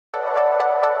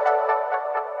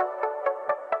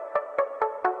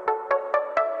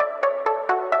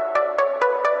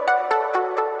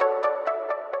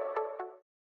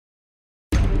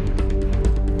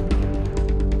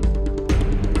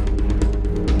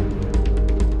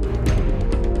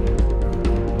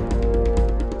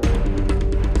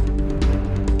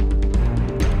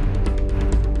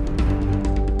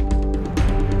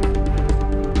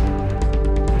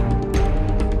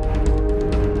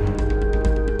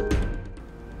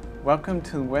Welcome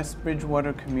to West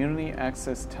Bridgewater Community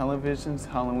Access Television's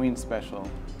Halloween special,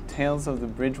 Tales of the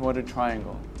Bridgewater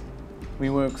Triangle.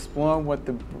 We will explore what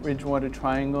the Bridgewater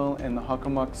Triangle and the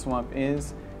Hockomock Swamp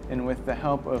is, and with the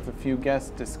help of a few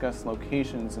guests, discuss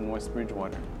locations in West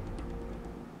Bridgewater.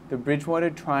 The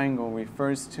Bridgewater Triangle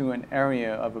refers to an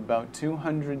area of about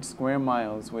 200 square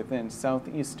miles within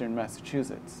southeastern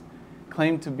Massachusetts,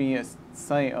 claimed to be a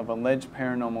site of alleged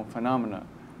paranormal phenomena,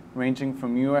 ranging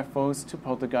from UFOs to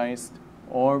poltergeist,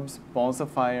 orbs, balls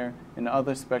of fire, and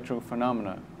other spectral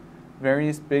phenomena,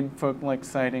 various Bigfoot-like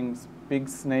sightings, big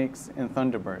snakes, and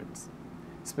thunderbirds.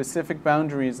 Specific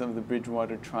boundaries of the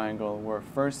Bridgewater Triangle were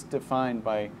first defined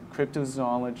by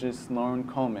cryptozoologist Loren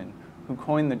Coleman, who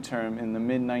coined the term in the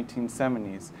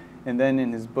mid-1970s, and then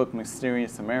in his book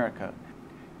Mysterious America.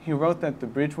 He wrote that the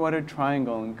Bridgewater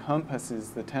Triangle encompasses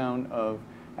the town of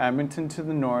Abington to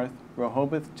the north,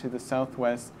 Rehoboth to the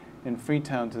southwest, and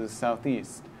Freetown to the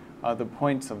southeast are the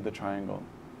points of the triangle.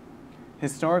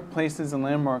 Historic places and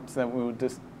landmarks that will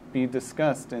be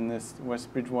discussed in this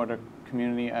West Bridgewater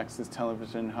Community Access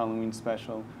Television Halloween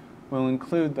special will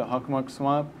include the Hockomock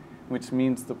Swamp, which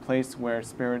means the place where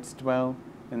spirits dwell,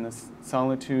 and the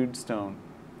Solitude Stone,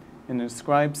 an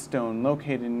inscribed stone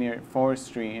located near Forest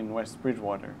Street in West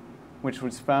Bridgewater, which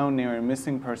was found near a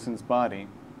missing person's body.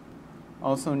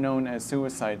 Also known as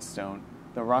Suicide Stone,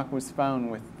 the rock was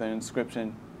found with the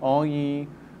inscription, "All ye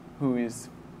who is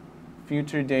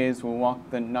future days will walk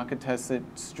the Nockatesset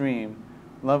stream,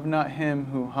 love not him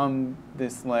who hummed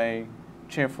this lay,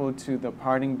 cheerful to the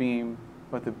parting beam,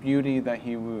 but the beauty that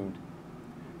he wooed."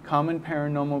 Common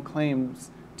paranormal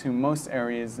claims to most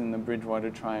areas in the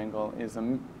Bridgewater Triangle is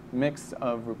a mix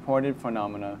of reported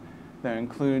phenomena that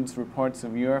includes reports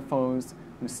of UFOs,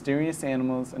 mysterious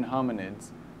animals and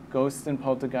hominids, ghosts and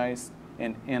poltergeists,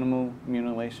 and animal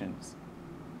mutilations.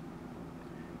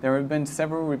 There have been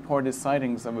several reported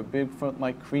sightings of a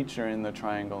Bigfoot-like creature in the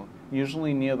triangle,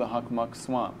 usually near the Hockomock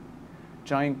Swamp.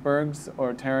 Giant birds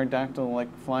or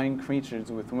pterodactyl-like flying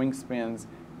creatures with wingspans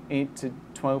 8 to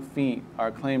 12 feet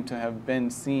are claimed to have been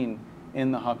seen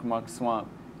in the Hockomock Swamp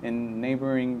in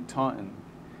neighboring Taunton,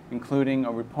 including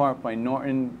a report by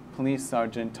Norton Police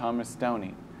Sergeant Thomas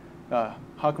Downey. The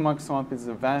Hockomock Swamp is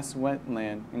a vast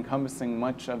wetland encompassing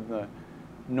much of the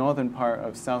northern part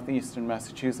of southeastern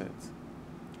Massachusetts.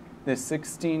 This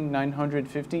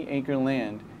 16,950-acre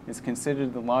land is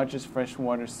considered the largest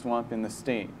freshwater swamp in the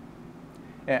state.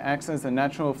 It acts as a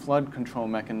natural flood control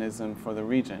mechanism for the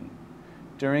region.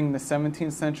 During the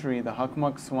 17th century, the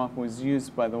Hockomock Swamp was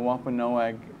used by the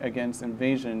Wampanoag against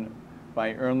invasion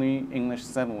by early English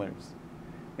settlers.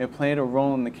 It played a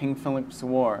role in the King Philip's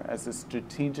War as a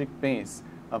strategic base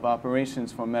of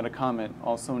operations for Metacomet,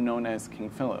 also known as King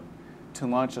Philip, to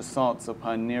launch assaults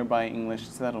upon nearby English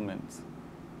settlements.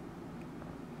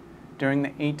 During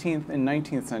the 18th and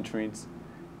 19th centuries,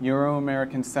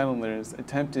 Euro-American settlers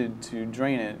attempted to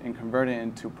drain it and convert it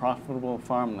into profitable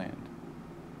farmland.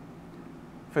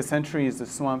 For centuries, the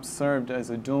swamp served as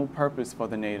a dual purpose for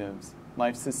the natives,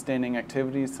 life-sustaining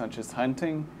activities such as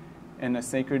hunting and a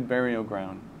sacred burial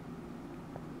ground.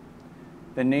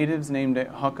 The natives named it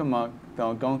Hockomock, the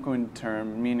Algonquin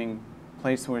term meaning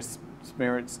place where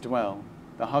spirits dwell.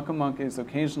 The Hockomock is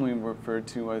occasionally referred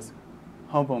to as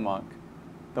Hobomok.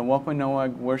 The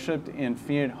Wampanoag worshipped and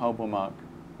feared Hobomok,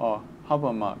 or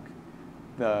Hobomok,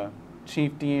 the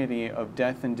chief deity of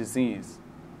death and disease.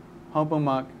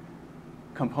 Hobomok,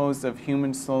 composed of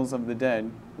human souls of the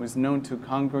dead, was known to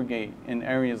congregate in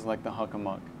areas like the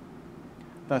Hockomock.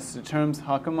 Thus, the terms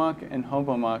Hockomock and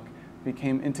Hobomok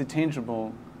became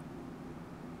interchangeable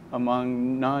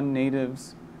among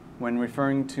non-natives when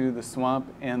referring to the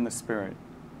swamp and the spirit.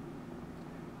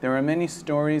 There are many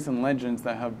stories and legends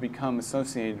that have become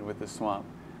associated with the swamp,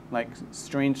 like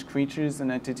strange creatures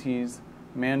and entities,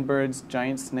 man-birds,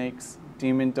 giant snakes,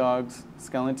 demon dogs,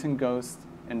 skeleton ghosts,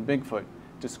 and Bigfoot,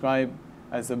 described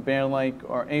as a bear-like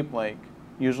or ape-like,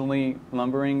 usually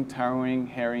lumbering, towering,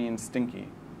 hairy, and stinky.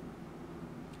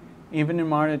 Even in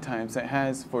modern times, it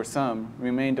has, for some,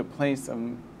 remained a place of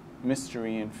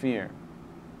mystery and fear.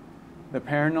 The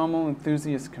paranormal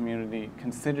enthusiast community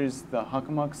considers the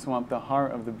Hockomock Swamp the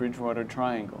heart of the Bridgewater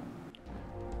Triangle.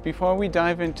 Before we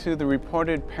dive into the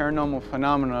reported paranormal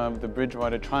phenomena of the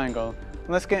Bridgewater Triangle,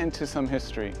 let's get into some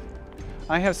history.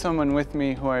 I have someone with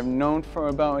me who I've known for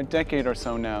about a decade or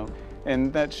so now,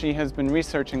 and that she has been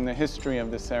researching the history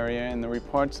of this area and the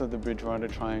reports of the Bridgewater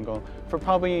Triangle for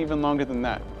probably even longer than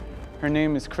that. Her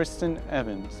name is Kristen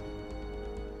Evans.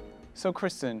 So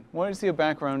Kristen, what is your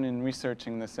background in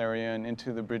researching this area and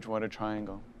into the Bridgewater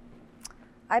Triangle?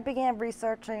 I began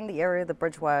researching the area of the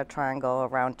Bridgewater Triangle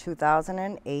around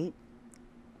 2008.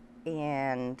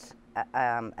 And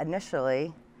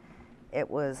initially, it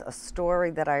was a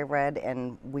story that I read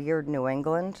in Weird New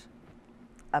England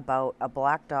about a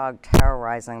black dog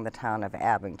terrorizing the town of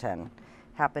Abington.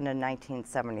 Happened in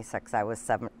 1976. I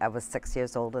was 6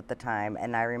 years old at the time,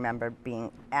 and I remember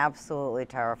being absolutely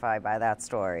terrified by that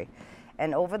story.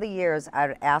 And over the years,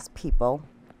 I'd ask people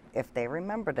if they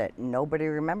remembered it. Nobody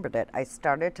remembered it. I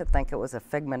started to think it was a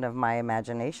figment of my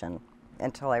imagination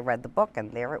until I read the book,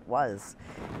 and there it was.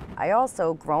 I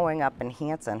also, growing up in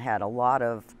Hanson, had a lot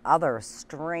of other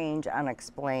strange,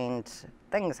 unexplained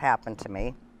things happen to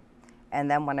me. And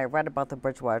then when I read about the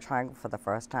Bridgewater Triangle for the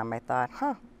first time, I thought,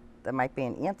 there might be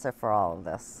an answer for all of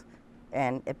this.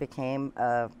 And it became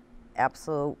an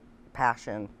absolute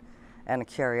passion and a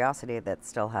curiosity that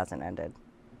still hasn't ended.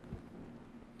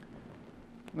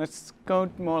 Let's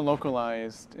go more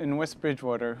localized. In West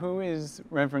Bridgewater, who is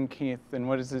Reverend Keith and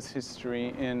what is his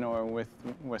history in or with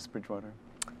West Bridgewater?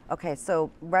 Okay,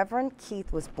 so Reverend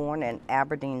Keith was born in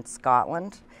Aberdeen,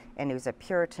 Scotland, and he was a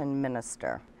Puritan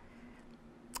minister.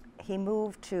 He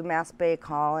moved to Mass Bay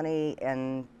Colony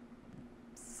in,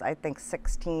 I think,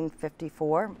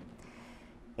 1654,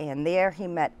 and there he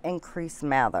met Increase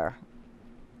Mather,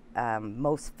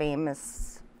 most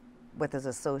famous with his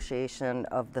association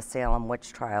of the Salem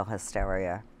witch trial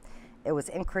hysteria. It was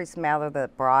Increase Mather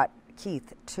that brought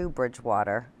Keith to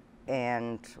Bridgewater,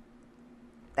 and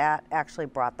that actually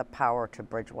brought the power to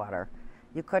Bridgewater.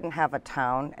 You couldn't have a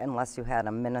town unless you had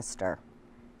a minister.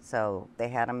 So they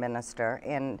had a minister,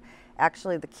 and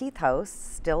actually the Keith House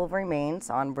still remains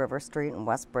on River Street in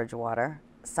West Bridgewater.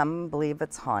 Some believe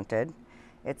it's haunted.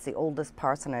 It's the oldest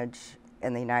parsonage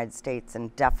in the United States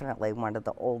and definitely one of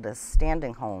the oldest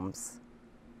standing homes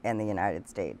in the United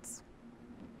States.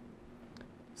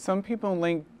 Some people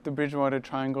link the Bridgewater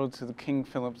Triangle to the King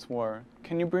Philip's War.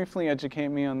 Can you briefly educate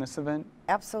me on this event?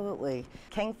 Absolutely.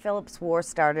 King Philip's War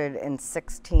started in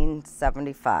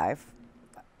 1675.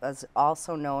 Was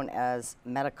also known as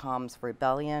Metacom's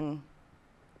Rebellion,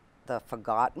 the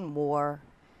Forgotten War,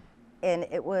 and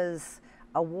it was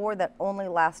a war that only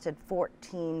lasted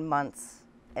 14 months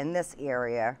in this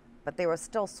area, but there were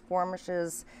still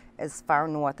skirmishes as far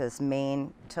north as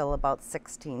Maine till about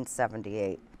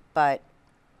 1678. But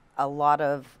a lot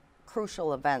of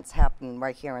crucial events happened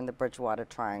right here in the Bridgewater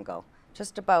Triangle.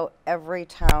 Just about every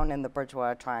town in the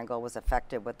Bridgewater Triangle was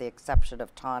affected with the exception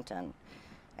of Taunton.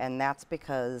 And that's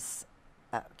because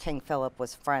King Philip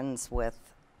was friends with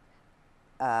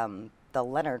the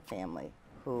Leonard family,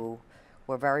 who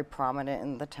were very prominent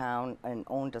in the town and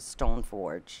owned a stone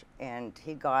forge. And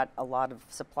he got a lot of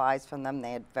supplies from them.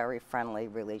 They had very friendly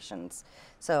relations.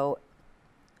 So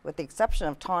with the exception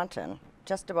of Taunton,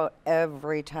 just about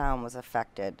every town was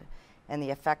affected. And the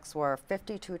effects were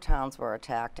 52 towns were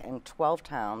attacked and 12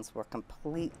 towns were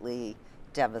completely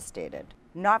devastated.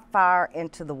 Not far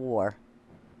into the war,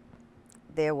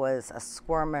 there was a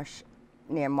skirmish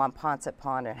near Montponset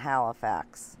Pond in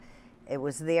Halifax. It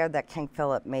was there that King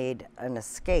Philip made an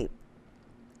escape.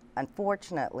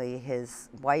 Unfortunately, his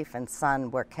wife and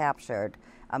son were captured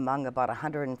among about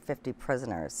 150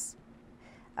 prisoners.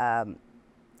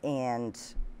 And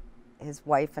his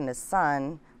wife and his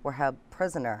son were held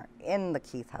prisoner in the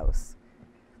Keith House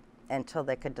until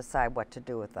they could decide what to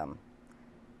do with them.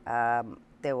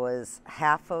 There was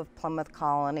half of Plymouth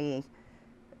Colony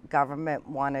government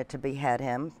wanted to behead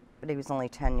him, but he was only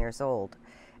 10 years old.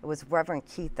 It was Reverend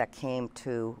Keith that came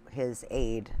to his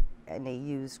aid, and he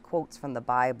used quotes from the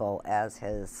Bible as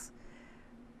his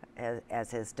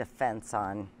defense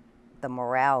on the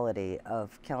morality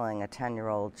of killing a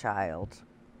 10-year-old child.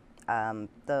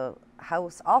 The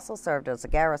house also served as a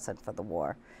garrison for the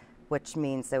war, which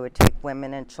means they would take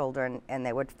women and children and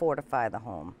they would fortify the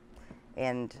home.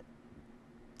 And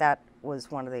that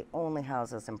was one of the only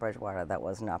houses in Bridgewater that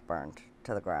was not burned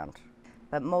to the ground.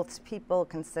 But most people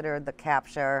considered the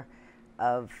capture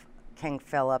of King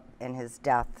Philip and his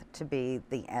death to be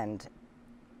the end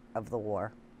of the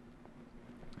war.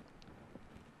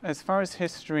 As far as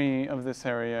history of this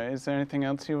area, is there anything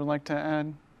else you would like to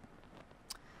add?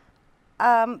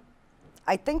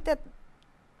 I think that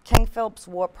King Philip's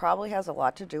War probably has a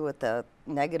lot to do with the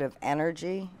negative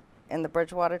energy in the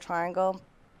Bridgewater Triangle,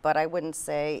 but I wouldn't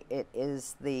say it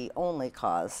is the only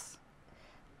cause.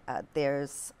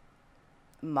 There's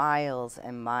miles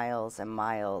and miles and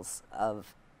miles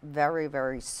of very,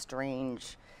 very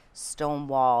strange stone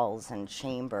walls and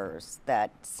chambers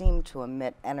that seem to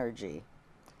emit energy.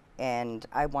 And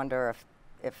I wonder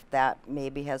if that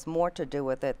maybe has more to do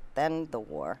with it than the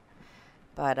war.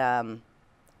 But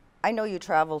I know you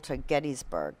traveled to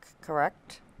Gettysburg,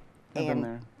 correct? I've been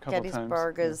there a couple times.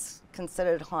 Gettysburg is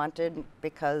considered haunted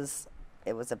because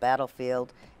It was a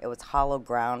battlefield. It was hollow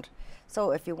ground.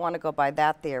 So if you want to go by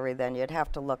that theory, then you'd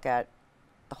have to look at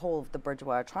the whole of the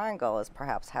Bridgewater Triangle as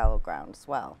perhaps hollow ground as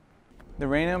well. The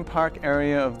Raynham Park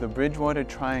area of the Bridgewater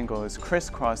Triangle is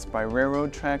crisscrossed by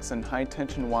railroad tracks and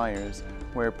high-tension wires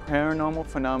where paranormal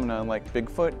phenomena like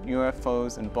Bigfoot,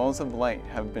 UFOs, and balls of light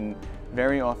have been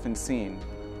very often seen.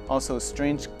 Also,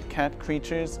 strange cat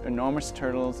creatures, enormous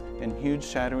turtles, and huge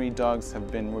shadowy dogs have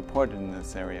been reported in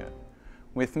this area.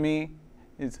 With me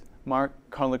is Mark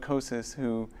Carlicosis,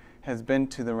 who has been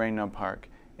to the Raynham Park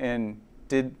and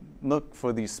did look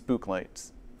for these spook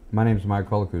lights. My name is Mark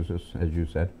Carlicosis, as you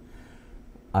said.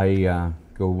 I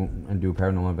go and do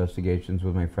paranormal investigations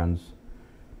with my friends.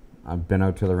 I've been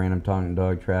out to the Raynham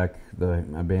Dog Track, the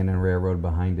abandoned railroad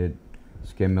behind it,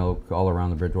 skim milk, all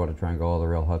around the Bridgewater Triangle, all the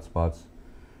real hot spots.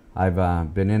 I've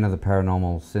been into the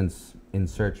paranormal since In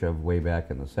Search of way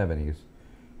back in the 70s.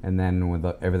 And then with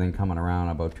everything coming around,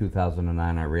 about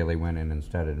 2009, I really went in and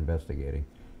started investigating.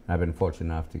 And I've been fortunate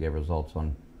enough to get results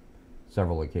on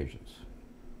several occasions.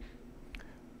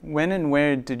 When and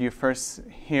where did you first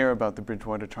hear about the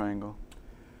Bridgewater Triangle?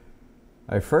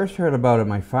 I first heard about it,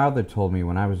 my father told me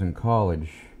when I was in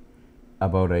college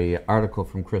about an article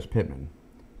from Chris Pittman.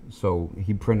 So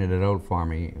he printed it out for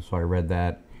me, so I read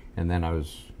that, and then I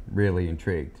was really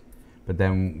intrigued. But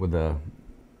then with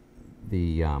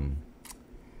the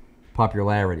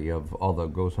popularity of all the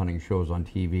ghost hunting shows on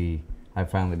TV, I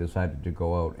finally decided to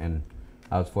go out, and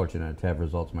I was fortunate to have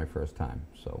results my first time.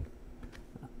 So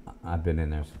I've been in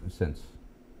there since.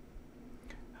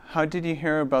 How did you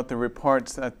hear about the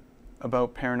reports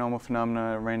about paranormal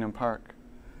phenomena at Raynham Park?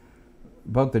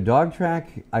 About the dog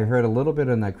track, I heard a little bit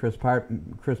in that Chris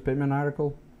Pittman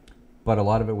article, but a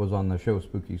lot of it was on the show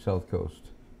Spooky South Coast.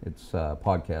 It's a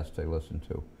podcast I listen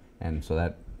to, and so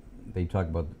that they talk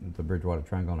about the Bridgewater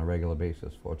Triangle on a regular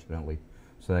basis, fortunately.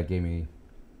 So that gave me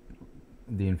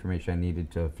the information I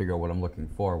needed to figure out what I'm looking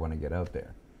for when I get out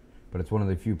there. But it's one of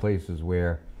the few places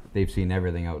where they've seen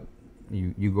everything out.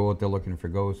 You go out there looking for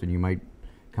ghosts, and you might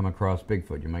come across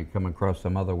Bigfoot, you might come across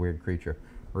some other weird creature,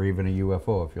 or even a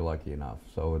UFO if you're lucky enough.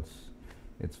 So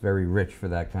it's very rich for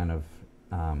that kind of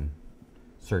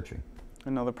searching.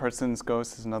 Another person's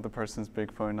ghost is another person's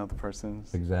Bigfoot, another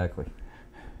person's... Exactly.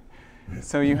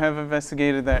 So you have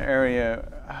investigated that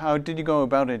area. How did you go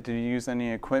about it? Did you use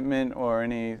any equipment or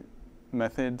any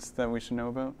methods that we should know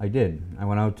about? I did. I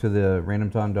went out to the Raynham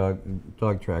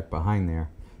dog track. Behind there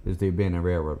is the abandoned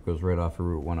railroad. It goes right off of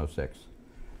Route 106.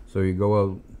 So you go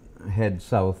out, head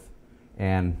south,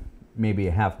 and maybe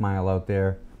a half mile out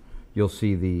there, you'll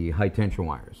see the high tension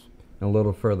wires. And a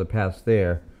little further past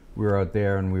there, we were out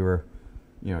there and we were,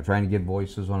 trying to get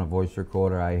voices on a voice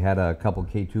recorder. I had a couple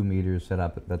K2 meters set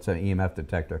up. That's an EMF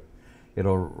detector.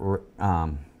 It'll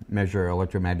measure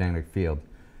electromagnetic field.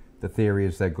 The theory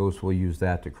is that ghosts will use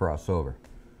that to cross over.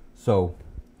 So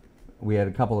we had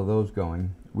a couple of those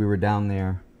going. We were down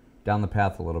there, down the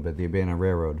path a little bit, the abandoned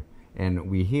railroad, and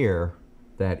we hear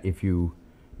that if you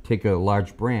take a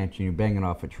large branch and you bang it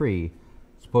off a tree,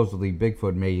 supposedly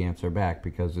Bigfoot may answer back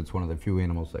because it's one of the few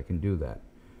animals that can do that.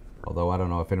 Although I don't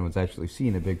know if anyone's actually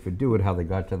seen a Bigfoot do it, how they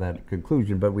got to that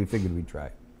conclusion, but we figured we'd try.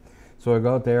 So I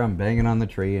go out there, I'm banging on the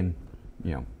tree, and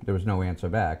there was no answer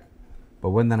back. But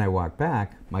when then I walked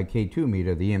back, my K2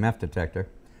 meter, the EMF detector,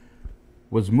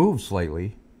 was moved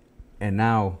slightly, and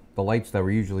now the lights that were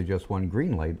usually just one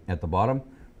green light at the bottom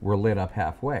were lit up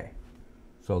halfway.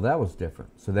 So that was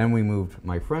different. So then we moved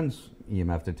my friend's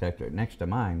EMF detector next to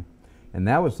mine, and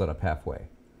that was lit up halfway.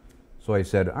 So I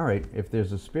said, all right, if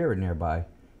there's a spirit nearby,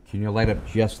 can you light up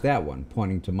just that one,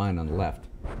 pointing to mine on the left?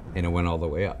 And it went all the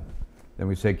way up. Then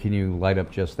we said, can you light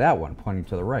up just that one, pointing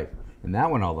to the right? And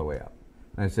that went all the way up.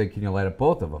 And I said, can you light up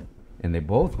both of them? And they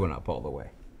both went up all the way.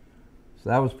 So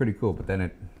that was pretty cool, but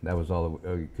then that was all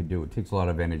you could do. It takes a lot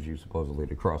of energy, supposedly,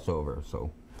 to cross over.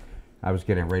 So I was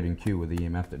getting right in queue with the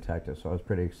EMF detector, so I was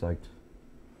pretty psyched.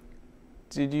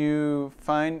 Did you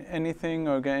find anything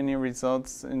or get any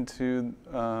results into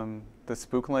the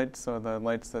spook lights or the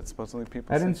lights that supposedly people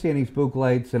see? I didn't see any spook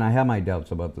lights, and I have my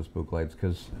doubts about the spook lights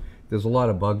because there's a lot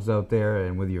of bugs out there,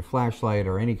 and with your flashlight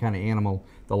or any kind of animal,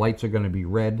 the lights are going to be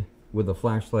red with the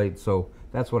flashlight, so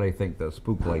that's what I think the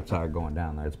spook lights are going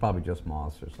down there. It's probably just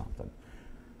moths or something.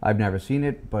 I've never seen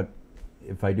it, but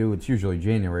if I do, it's usually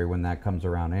January when that comes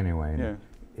around anyway. Yeah.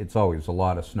 It's always a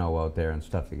lot of snow out there and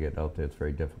stuff to get out there. It's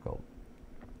very difficult.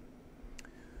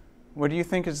 What do you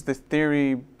think is the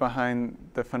theory behind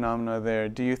the phenomena there?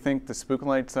 Do you think the spook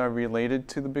lights are related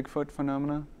to the Bigfoot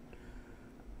phenomena?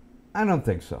 I don't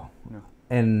think so. No.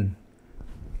 And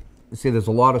see, there's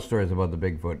a lot of stories about the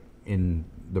Bigfoot in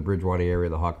the Bridgewater area,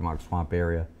 the Hockomock Swamp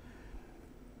area.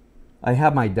 I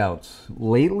have my doubts.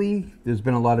 Lately, there's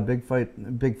been a lot of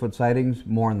Bigfoot sightings,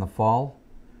 more in the fall,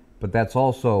 but that's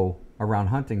also around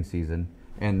hunting season.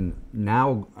 And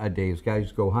nowadays,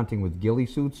 guys go hunting with ghillie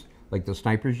suits, like the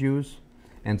snipers use,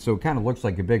 and so it kind of looks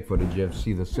like a Bigfoot if you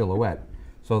see the silhouette.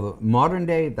 So the modern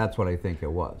day, that's what I think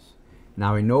it was.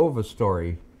 Now, I know of a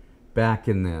story back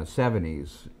in the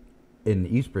 70s in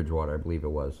East Bridgewater, I believe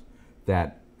it was,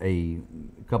 that a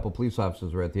couple police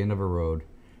officers were at the end of a road,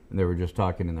 and they were just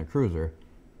talking in their cruiser,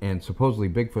 and supposedly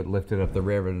Bigfoot lifted up the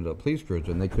rear end of the police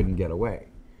cruiser, and they couldn't get away.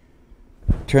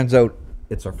 Turns out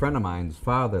it's a friend of mine's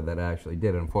father that actually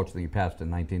did it. Unfortunately, he passed in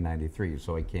 1993,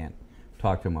 so I can't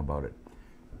talk to him about it.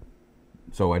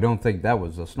 So I don't think that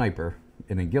was a sniper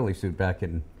in a ghillie suit back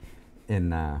in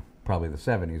probably the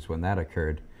 70s when that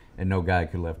occurred, and no guy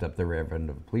could lift up the rear end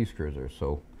of a police cruiser.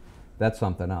 So that's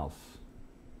something else.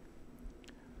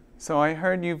 So I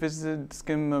heard you visited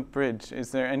Skidmilk Bridge.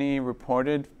 Is there any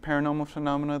reported paranormal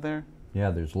phenomena there?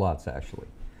 Yeah, there's lots actually.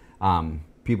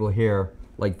 People hear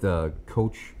like the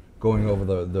coach going over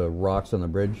the rocks on the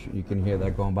bridge. You can hear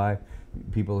that going by.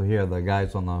 People hear the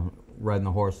guys on riding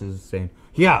the horses saying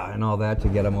 "yeah" and all that to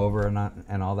get them over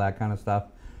and all that kind of stuff.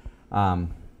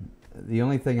 The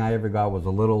only thing I ever got was a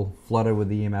little flooded with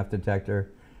the EMF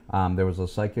detector. There was a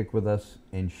psychic with us,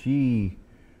 and she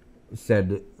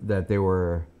said that there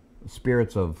were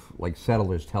spirits of like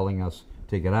settlers telling us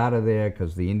to get out of there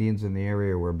because the Indians in the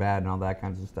area were bad and all that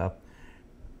kinds of stuff.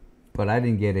 But I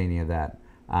didn't get any of that.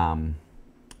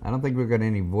 I don't think we got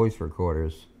any voice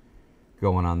recorders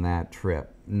going on that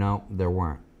trip. No, there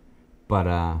weren't.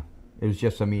 But it was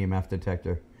just some EMF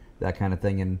detector, that kind of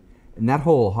thing. And that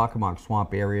whole Hockomock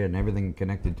Swamp area and everything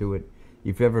connected to it,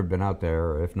 if you've ever been out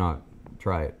there, or if not,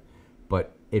 try it.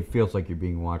 But it feels like you're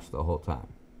being watched the whole time.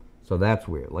 So that's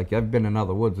weird. Like, I've been in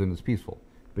other woods and it's peaceful.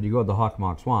 But you go to the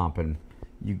Hockomock Swamp and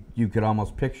you could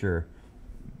almost picture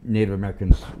Native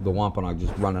Americans, the Wampanoag,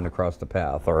 just running across the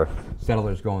path, or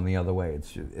settlers going the other way.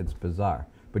 It's bizarre.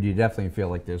 But you definitely feel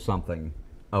like there's something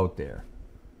out there.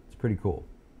 It's pretty cool.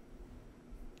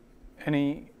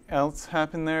 Any else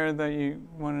happened there that you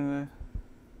wanted to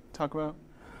talk about?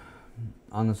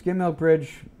 On the Skidmilk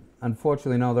Bridge,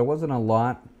 unfortunately, no, there wasn't a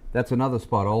lot. That's another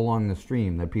spot all along the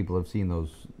stream that people have seen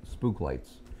those spook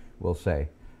lights, we'll say.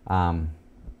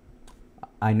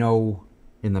 I know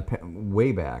in the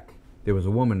way back, there was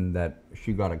a woman that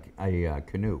she got a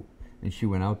canoe, and she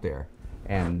went out there,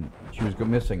 and she was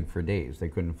missing for days. They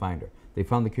couldn't find her. They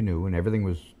found the canoe, and everything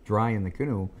was dry in the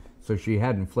canoe, so she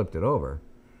hadn't flipped it over,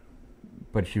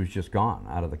 but she was just gone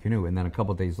out of the canoe. And then a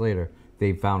couple days later,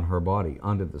 they found her body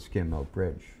under the Skidmilk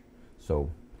Bridge.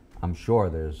 So I'm sure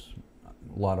there's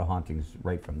a lot of hauntings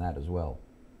right from that as well.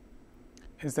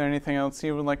 Is there anything else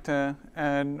you would like to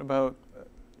add about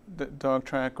the dog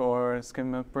track or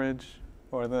Skidmilk Bridge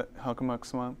or the Hockomock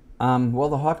Swamp? Well,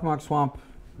 the Hockomock Swamp,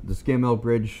 the Skidmilk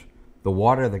Bridge, the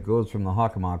water that goes from the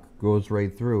Hockomock goes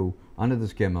right through under the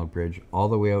Skidmilk Bridge all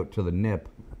the way out to the Nip,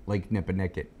 Lake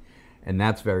Nippanicket. And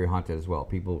that's very haunted as well.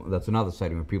 That's another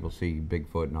sighting where people see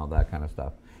Bigfoot and all that kind of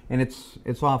stuff. And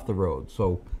it's off the road,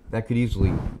 so that could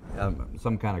easily,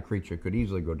 some kind of creature could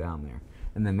easily go down there.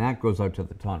 And then that goes out to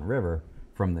the Ton River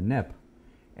from the Nip.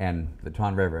 And the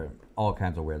Ton River, all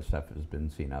kinds of weird stuff has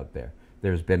been seen out there.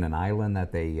 There's been an island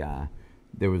that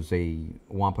there was a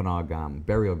Wampanoag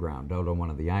burial ground out on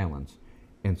one of the islands.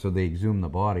 And so they exhumed the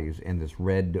bodies, and this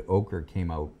red ochre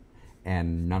came out,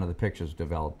 and none of the pictures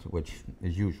developed, which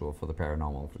is usual for the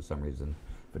paranormal. For some reason,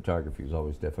 photography is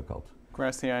always difficult.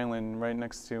 Grassy Island, right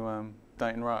next to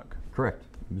Dighton Rock. Correct,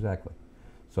 exactly.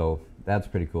 So that's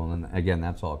pretty cool. And again,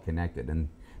 that's all connected. And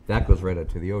that goes right out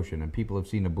to the ocean. And people have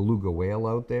seen a beluga whale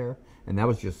out there, and that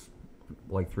was just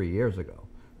like 3 years ago.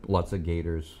 Lots of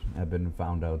gators have been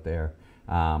found out there.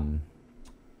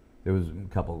 There was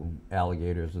a couple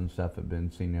alligators and stuff have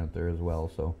been seen out there as well.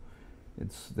 So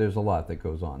there's a lot that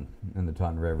goes on in the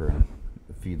Ton River, and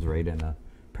it feeds right into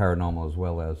paranormal as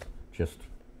well as just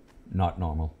not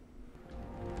normal.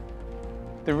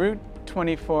 The Route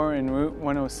 24 and Route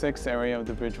 106 area of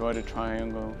the Bridgewater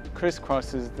Triangle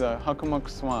crisscrosses the Hockomock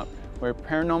Swamp, where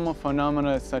paranormal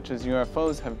phenomena such as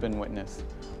UFOs have been witnessed.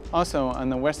 Also, on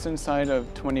the western side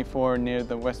of 24 near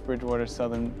the West Bridgewater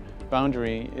southern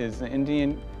boundary is an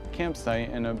Indian campsite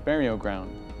and a burial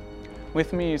ground.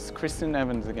 With me is Kristen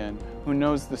Evans again, who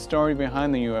knows the story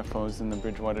behind the UFOs in the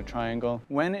Bridgewater Triangle.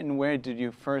 When and where did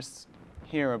you first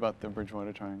hear about the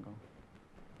Bridgewater Triangle?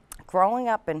 Growing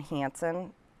up in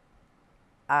Hanson,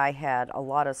 I had a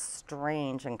lot of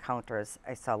strange encounters.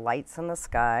 I saw lights in the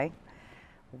sky.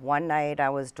 One night I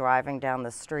was driving down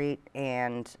the street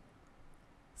and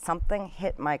something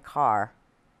hit my car.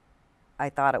 I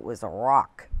thought it was a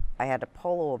rock. I had to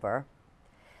pull over,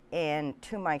 and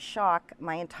to my shock,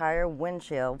 my entire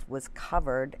windshield was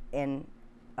covered in,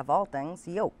 of all things,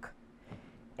 yolk.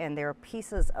 And there are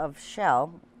pieces of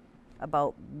shell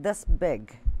about this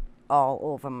big all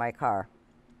over my car,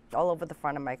 all over the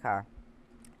front of my car.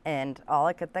 And all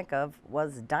I could think of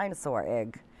was dinosaur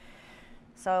egg.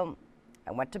 So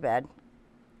I went to bed.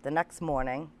 The next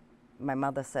morning, my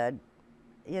mother said,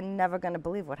 "You're never going to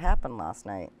believe what happened last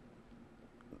night."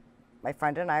 My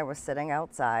friend and I were sitting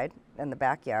outside in the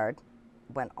backyard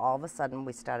when all of a sudden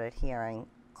we started hearing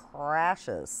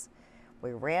crashes.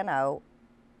 We ran out,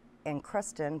 and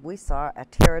Kristen, we saw a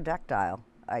pterodactyl.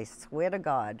 I swear to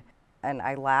God. And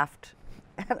I laughed.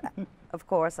 And of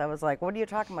course, I was like, "What are you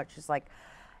talking about?" She's like,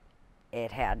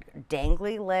 "It had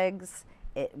dangly legs.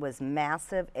 It was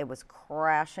massive. It was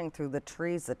crashing through the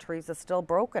trees. The trees are still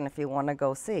broken if you want to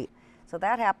go see." So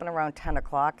that happened around 10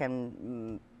 o'clock,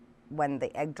 and when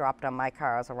the egg dropped on my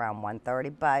car, it was around 1:30,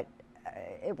 but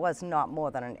it was not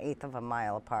more than an eighth of a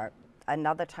mile apart.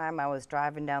 Another time I was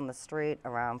driving down the street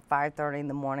around 5:30 in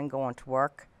the morning going to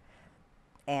work,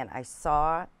 and I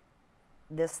saw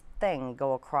this thing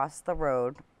go across the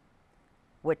road,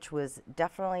 which was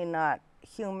definitely not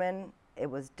human. It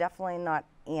was definitely not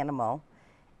animal.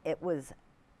 It was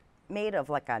made of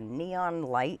like a neon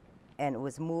light, and it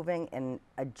was moving in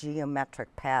a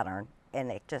geometric pattern,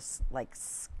 and it just like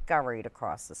scurried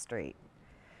across the street.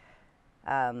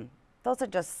 Those are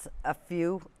just a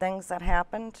few things that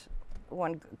happened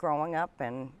when growing up,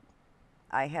 and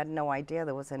I had no idea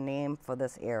there was a name for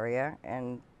this area,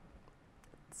 and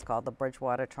it's called the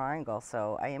Bridgewater Triangle.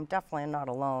 So I am definitely not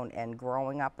alone in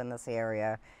growing up in this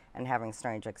area and having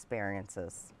strange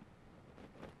experiences.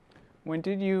 When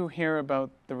did you hear about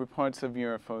the reports of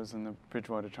UFOs in the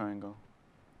Bridgewater Triangle?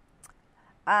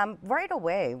 Right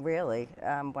away, really,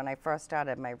 when I first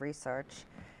started my research.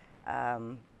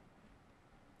 And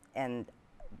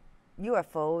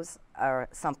UFOs are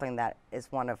something that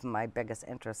is one of my biggest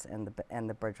interests in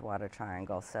the Bridgewater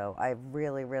Triangle. So I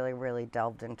really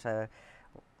delved into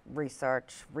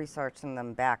researching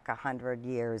them back 100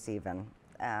 years even.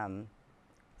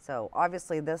 So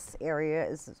obviously this area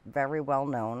is very well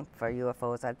known for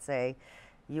UFOs. I'd say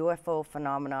UFO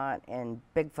phenomena and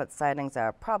Bigfoot sightings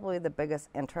are probably the biggest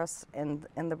interest in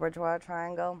the Bridgewater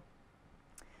Triangle.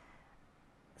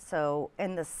 So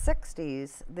in the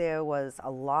 60s, there was a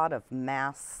lot of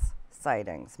mass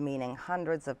sightings, meaning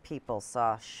hundreds of people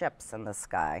saw ships in the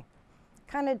sky.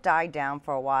 Kind of died down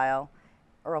for a while.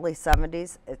 Early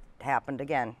 70s, it happened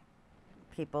again.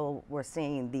 People were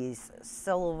seeing these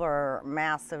silver,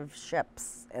 massive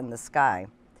ships in the sky.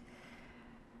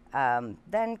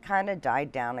 Then kind of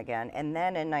died down again. And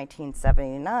then in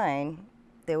 1979,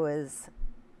 there was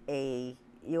a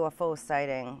UFO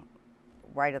sighting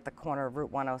right at the corner of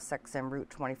Route 106 and Route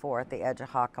 24 at the edge of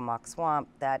Hockomock Swamp.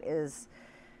 That is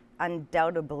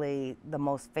undoubtedly the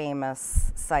most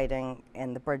famous sighting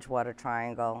in the Bridgewater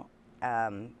Triangle.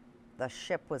 The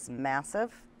ship was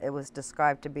massive. It was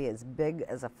described to be as big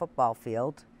as a football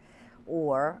field,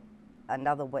 or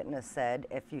another witness said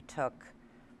if you took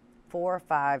 4 or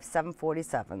 5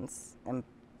 747s and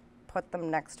put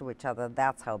them next to each other,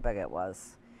 that's how big it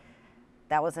was.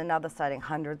 That was another sighting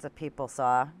hundreds of people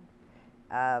saw.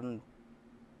 2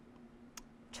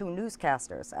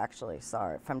 newscasters actually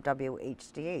saw it from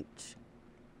WHDH,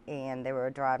 and they were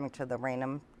driving to the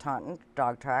Raynham-Taunton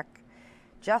dog track.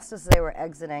 Just as they were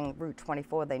exiting Route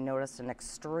 24, they noticed an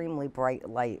extremely bright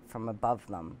light from above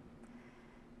them.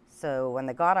 So when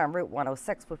they got on Route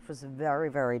 106, which was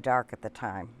very dark at the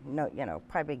time,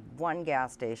 probably one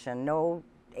gas station, no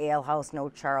ale house, no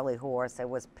Charlie horse, it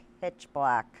was pitch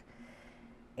black.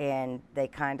 And they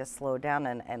kind of slowed down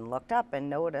and looked up and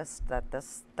noticed that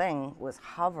this thing was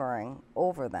hovering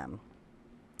over them.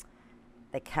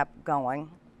 They kept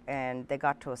going, and they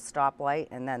got to a stoplight,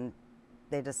 and then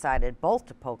they decided both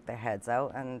to poke their heads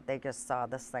out, and they just saw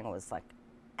this thing was like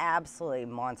absolutely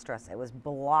monstrous. It was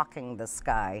blocking the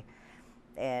sky,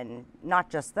 and not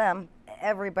just them,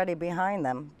 everybody behind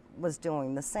them was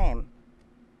doing the same.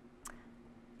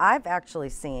 I've actually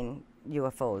seen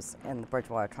UFOs in the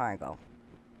Bridgewater Triangle,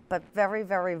 but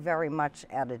very much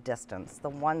at a distance. The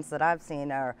ones that I've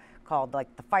seen are called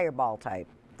like the fireball type.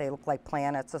 They look like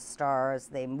planets or stars.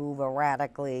 They move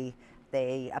erratically.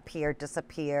 They appear,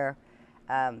 disappear.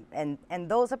 And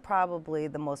those are probably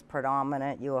the most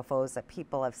predominant UFOs that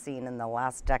people have seen in the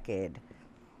last decade.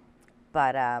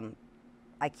 But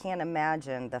I can't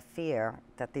imagine the fear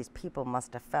that these people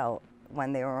must have felt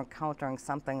when they were encountering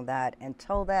something that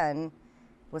until then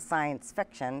was science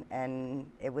fiction, and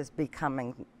it was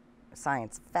becoming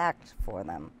science fact for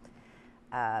them.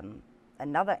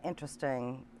 Another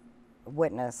interesting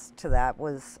witness to that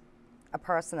was a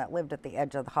person that lived at the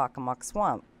edge of the Hockomock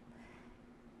Swamp.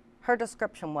 Her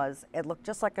description was, it looked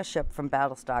just like a ship from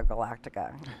Battlestar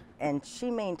Galactica. And she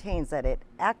maintains that it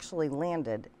actually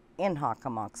landed in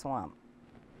Hockomock Swamp.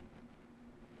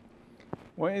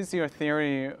 What is your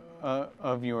theory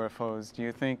of UFOs? Do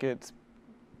you think it's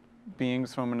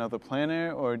beings from another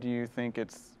planet, or do you think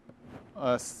it's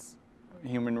us,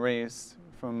 human race,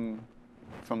 from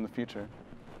the future?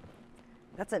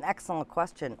 That's an excellent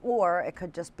question. Or it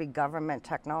could just be government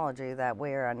technology that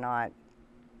we are not,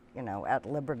 at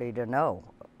liberty to know,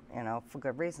 for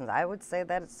good reasons. I would say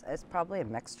that it's probably a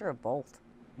mixture of both.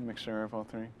 A mixture of all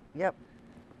three? Yep.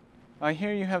 I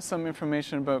hear you have some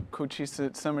information about Cochise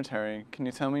Cemetery. Can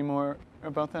you tell me more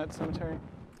about that cemetery?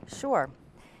 Sure.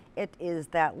 It is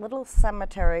that little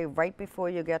cemetery right before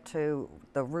you get to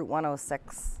the Route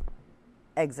 106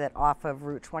 exit off of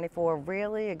Route 24,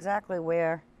 really exactly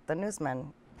where the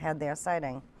newsmen had their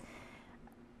sighting.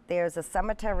 There's a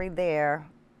cemetery there,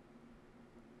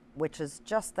 which is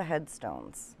just the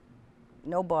headstones.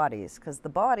 No bodies, because the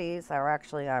bodies are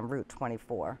actually on Route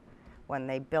 24. When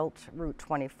they built Route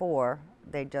 24,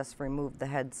 they just removed the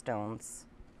headstones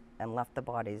and left the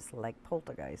bodies like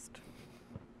poltergeist.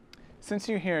 Since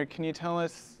you're here, can you tell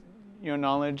us your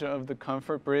knowledge of the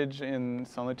Comfort Bridge in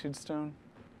Solitude Stone?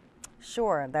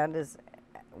 Sure, that is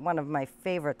one of my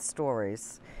favorite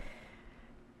stories.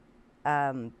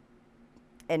 In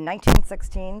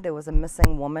 1916, there was a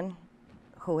missing woman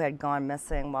who had gone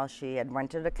missing while she had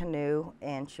rented a canoe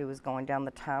and she was going down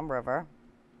the town river.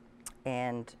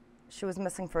 And she was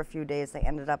missing for a few days. They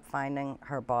ended up finding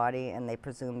her body and they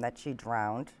presumed that she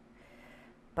drowned.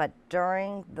 But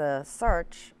during the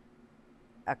search,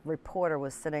 a reporter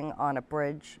was sitting on a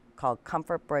bridge called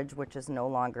Comfort Bridge, which is no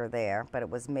longer there, but it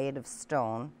was made of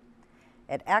stone.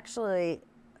 It actually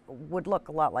would look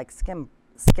a lot like skim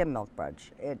milk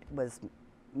bridge. It was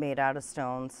made out of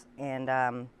stones, and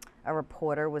a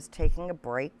reporter was taking a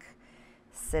break,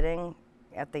 sitting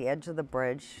at the edge of the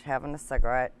bridge, having a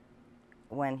cigarette,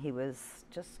 when he was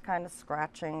just kind of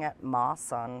scratching at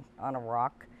moss on a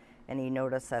rock, and he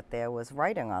noticed that there was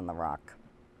writing on the rock.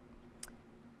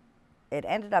 It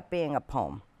ended up being a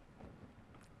poem.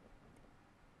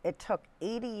 It took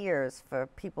 80 years for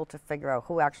people to figure out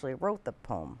who actually wrote the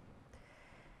poem.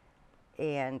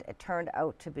 And it turned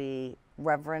out to be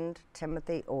Reverend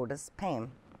Timothy Otis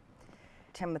Payne.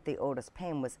 Timothy Otis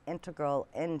Payne was integral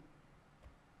in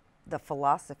the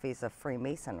philosophies of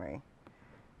Freemasonry.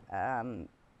 The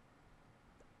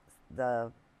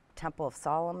Temple of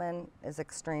Solomon is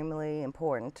extremely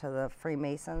important to the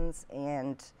Freemasons,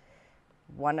 and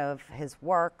one of his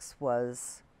works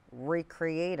was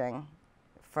recreating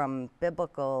from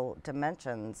biblical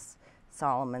dimensions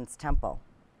Solomon's temple.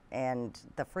 And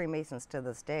the Freemasons to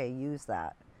this day use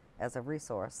that as a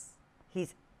resource.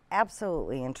 He's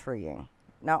absolutely intriguing.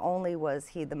 Not only was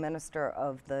he the minister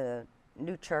of the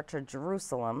New Church of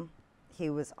Jerusalem, he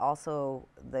was also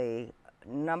the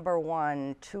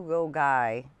 #1 to-go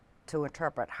guy to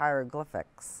interpret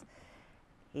hieroglyphics.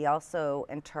 He also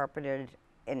interpreted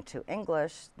into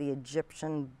English the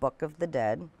Egyptian Book of the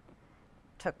Dead,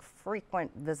 took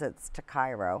frequent visits to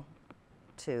Cairo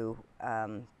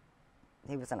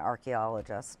he was an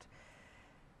archaeologist.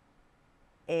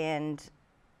 And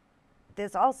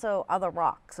there's also other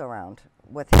rocks around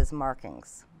with his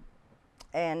markings.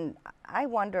 And I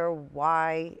wonder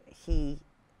why he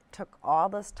took all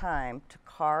this time to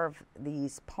carve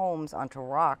these poems onto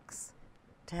rocks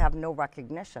to have no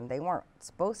recognition. They weren't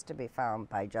supposed to be found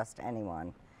by just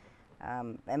anyone.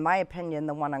 In my opinion,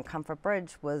 the one on Comfort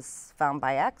Bridge was found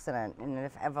by accident, and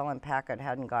if Evelyn Packard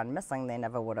hadn't gone missing, they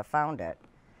never would have found it.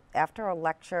 After a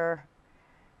lecture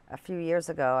a few years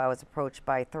ago, I was approached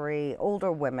by 3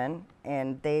 older women,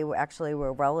 and they actually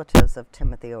were relatives of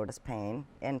Timothy Otis Payne.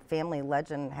 And family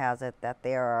legend has it that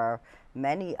there are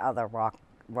many other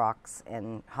rocks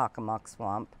in Hockomock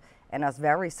Swamp. And I was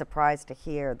very surprised to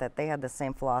hear that they had the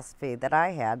same philosophy that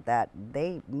I had, that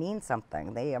they mean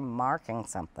something. They are marking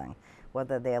something.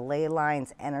 Whether they're ley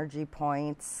lines, energy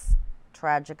points,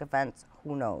 tragic events,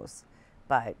 who knows?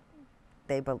 But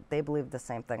they believe the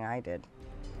same thing I did.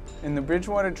 In the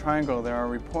Bridgewater Triangle, there are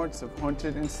reports of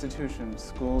haunted institutions,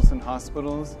 schools and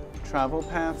hospitals, travel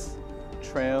paths,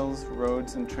 trails,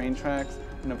 roads and train tracks,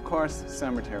 and of course,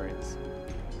 cemeteries.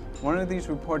 One of these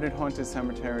reported haunted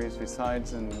cemeteries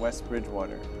resides in West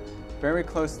Bridgewater, very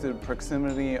close to the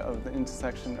proximity of the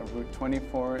intersection of Route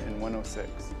 24 and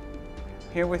 106.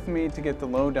 Here with me to get the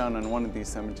lowdown on one of these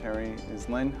cemeteries is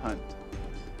Lynn Hunt.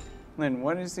 Lynn,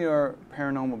 what is your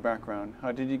paranormal background?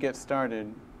 How did you get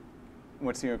started?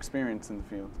 What's your experience in the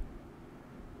field?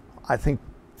 I think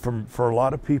For a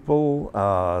lot of people,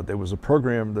 there was a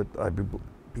program that I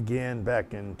began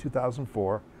back in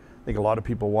 2004. I think a lot of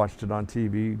people watched it on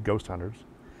TV, Ghost Hunters.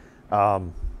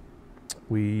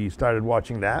 We started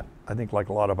watching that, I think like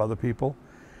a lot of other people,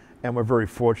 and we're very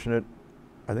fortunate,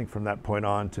 I think from that point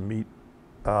on, to meet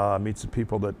some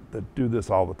people that do this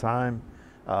all the time,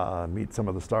 meet some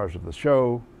of the stars of the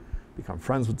show, become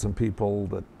friends with some people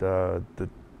that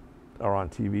are on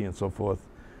TV and so forth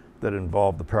that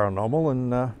involve the paranormal,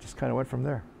 and just kind of went from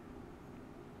there.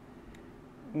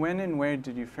 When and where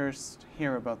did you first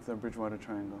hear about the Bridgewater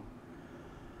Triangle?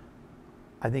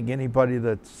 I think anybody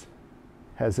that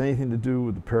has anything to do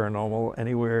with the paranormal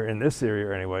anywhere in this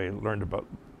area anyway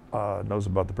knows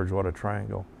about the Bridgewater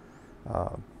Triangle.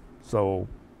 So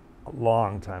a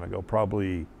long time ago,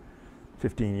 probably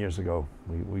 15 years ago,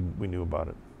 we knew about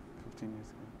it. 15 years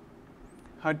ago.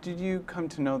 How did you come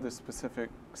to know this specific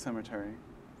cemetery?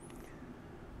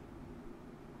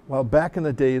 Well, back in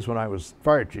the days when I was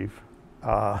fire chief,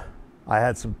 I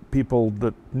had some people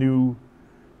that knew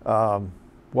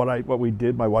what we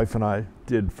did, my wife and I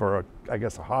did for, I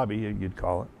guess, a hobby, you'd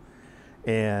call it.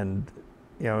 And,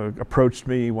 approached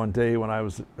me one day when I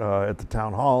was at the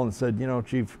town hall and said,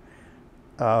 Chief,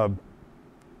 are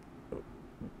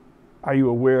you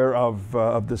aware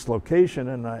of this location?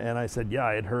 And I said, yeah,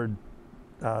 I had heard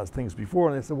things before.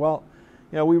 And they said, well,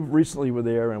 we recently were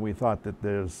there and we thought that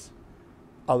there's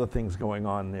other things going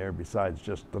on there besides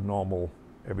just the normal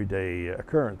everyday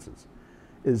occurrences.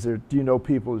 Do you know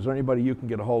people, is there anybody you can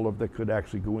get a hold of that could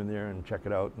actually go in there and check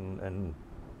it out and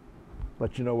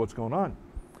let you know what's going on?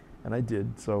 And I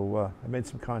did, so I made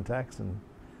some contacts and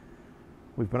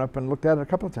we've been up and looked at it a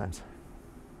couple of times.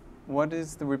 What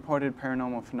is the reported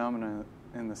paranormal phenomena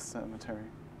in this cemetery?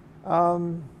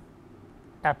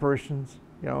 Apparitions,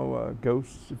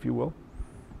 ghosts, if you will.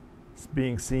 It's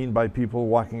being seen by people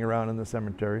walking around in the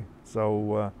cemetery.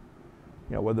 So,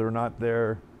 whether or not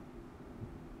they're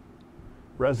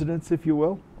residents, if you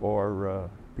will, or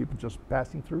people just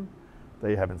passing through,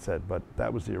 they haven't said, but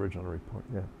that was the original report,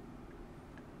 yeah.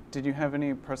 Did you have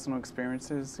any personal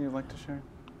experiences you'd like to share?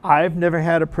 I've never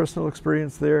had a personal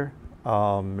experience there.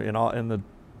 In the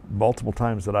multiple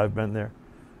times that I've been there,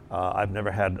 I've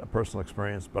never had a personal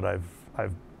experience, but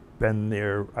I've been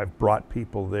there, I've brought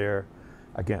people there,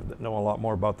 again, that know a lot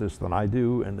more about this than I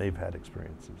do, and they've had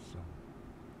experiences. So.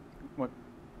 What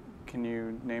can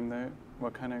you name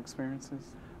what kind of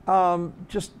experiences?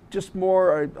 Just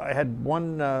more. I had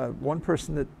one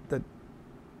person that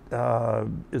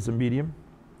is a medium,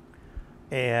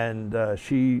 and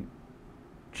she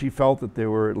felt that there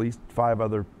were at least 5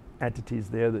 other entities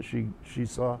there that she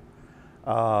saw.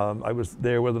 I was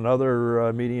there with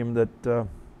another medium that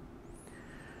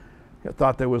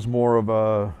thought there was more of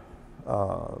a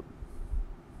what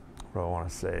do I want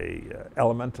to say,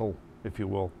 elemental, if you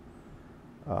will,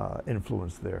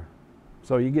 influence there.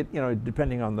 So you get,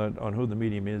 depending on who the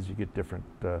medium is, you get different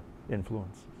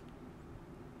influence.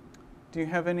 Do you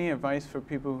have any advice for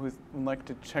people who would like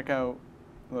to check out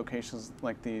locations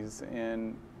like these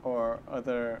or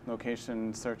other location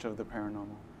in search of the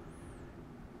paranormal?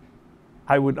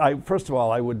 First of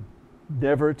all, I would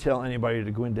never tell anybody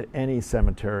to go into any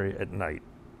cemetery at night.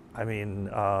 I mean,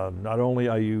 not only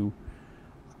I'm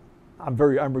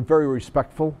very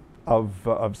respectful of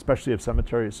especially of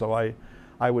cemeteries. So I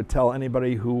would tell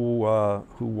anybody who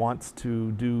wants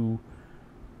to do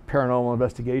paranormal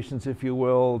investigations, if you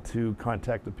will, to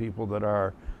contact the people that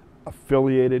are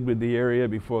affiliated with the area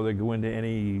before they go into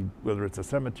any, whether it's a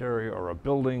cemetery or a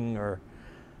building or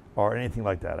anything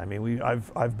like that. I mean,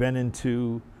 I've been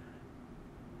into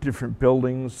different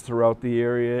buildings throughout the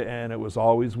area, and it was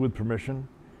always with permission.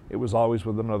 It was always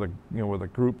with another, with a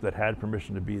group that had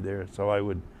permission to be there. So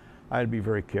I'd be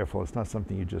very careful. It's not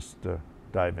something you just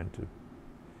dive into.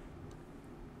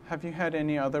 Have you had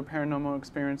any other paranormal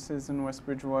experiences in West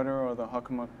Bridgewater or the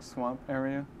Hockomock Swamp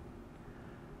area?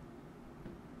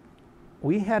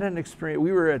 We had an experience.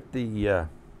 We were at the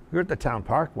town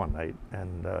park one night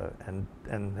and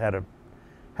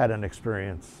had an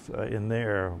experience in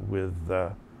there with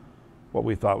what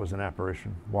we thought was an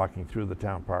apparition walking through the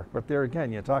town park. But there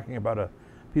again, you're talking about a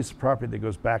piece of property that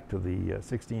goes back to the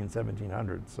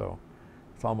 1700s, so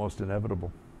it's almost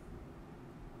inevitable.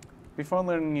 Before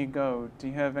letting you go, do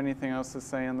you have anything else to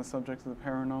say on the subject of the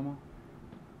paranormal?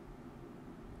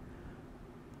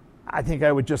 I think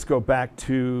I would just go back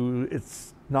to,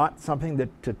 it's not something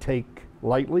to take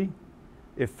lightly.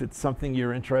 If it's something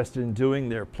you're interested in doing,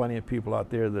 there are plenty of people out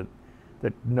there that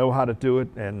know how to do it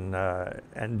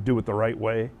and do it the right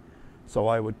way. So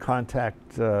I would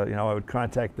contact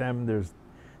them.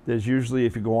 There's usually,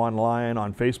 if you go online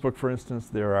on Facebook, for instance,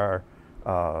 there are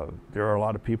There are a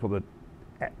lot of people that,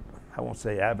 I won't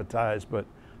say advertise, but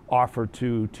offer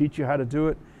to teach you how to do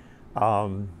it.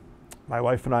 My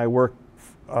wife and I work,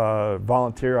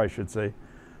 volunteer, I should say,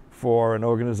 for an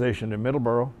organization in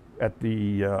Middleborough at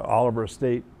the Oliver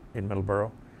Estate in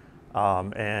Middleborough.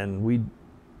 And we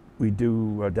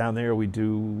do, down there, we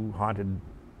do haunted,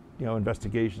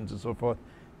 investigations and so forth,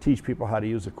 teach people how to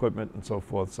use equipment and so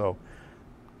forth. So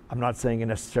I'm not saying you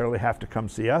necessarily have to come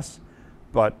see us,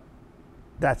 but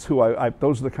that's who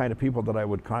those are the kind of people that I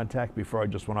would contact before I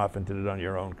just went off and did it on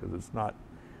your own, because it's not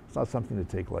something to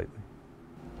take lightly.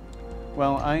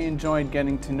 Well, I enjoyed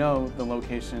getting to know the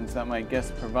locations that my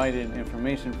guests provided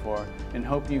information for, and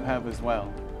hope you have as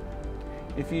well.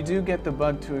 If you do get the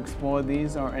bug to explore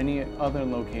these or any other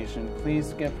location,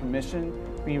 please get permission,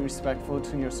 be respectful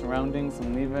to your surroundings,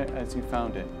 and leave it as you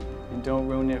found it, and don't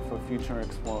ruin it for future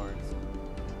explorers.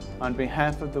 On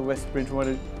behalf of the West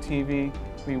Bridgewater TV,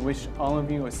 we wish all of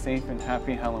you a safe and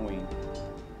happy Halloween.